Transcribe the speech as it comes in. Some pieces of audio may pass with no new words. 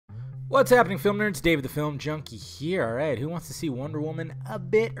What's happening, film nerds? David the Film Junkie here. All right, who wants to see Wonder Woman a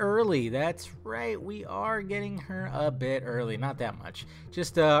bit early? That's right, we are getting her a bit early. Not that much.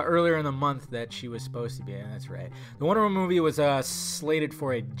 Just earlier in the month that she was supposed to be. Yeah, that's right. The Wonder Woman movie was slated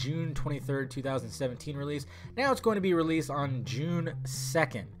for a June 23rd, 2017 release. Now it's going to be released on June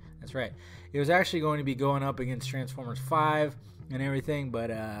 2nd. That's right. It was actually going to be going up against Transformers 5 and everything, but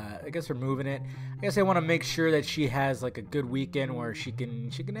I guess we're moving it. I guess I want to make sure that she has like a good weekend where she can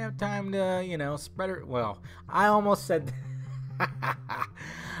have time to, you know, spread her. Well, I almost said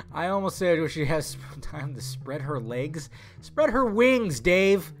where she has time to spread her legs, spread her wings.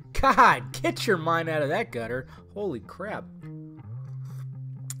 Dave, God, get your mind out of that gutter. Holy crap.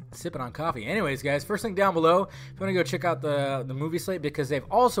 Sipping on coffee. Anyways, guys, first link down below if you want to go check out the movie slate, because they've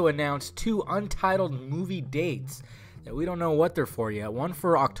also announced 2 untitled movie dates that we don't know what they're for yet. One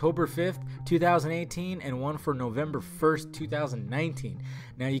for October 5th, 2018, and one for November 1st, 2019.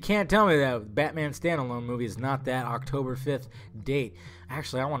 Now, you can't tell me that Batman standalone movie is not that October 5th date.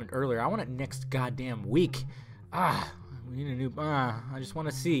 Actually, I want it earlier. I want it next goddamn week. We need a new. I just want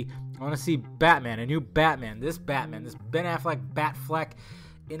to see. I want to see Batman, a new Batman. This Ben Affleck Batfleck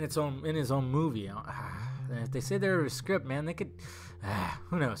in his own movie. If they say they're a script, man, they could.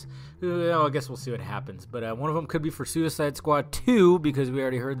 Who knows? I guess we'll see what happens. But one of them could be for Suicide Squad 2, because we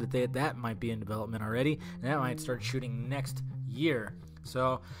already heard that might be in development already, and that might start shooting next year.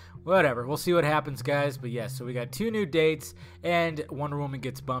 So, whatever. We'll see what happens, guys. But yes, so we got 2 new dates, and Wonder Woman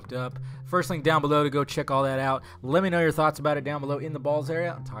gets bumped up. First link down below to go check all that out. Let me know your thoughts about it down below in the balls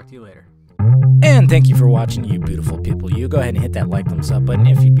area. I'll talk to you later. And thank you for watching, you beautiful people. You go ahead and hit that like, thumbs up button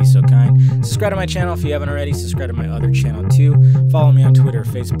if you'd be so kind. Subscribe to my channel if you haven't already. Subscribe to my other channel too. Follow me on Twitter,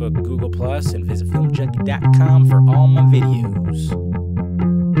 Facebook, Google+, and visit filmjunkie.com for all my videos.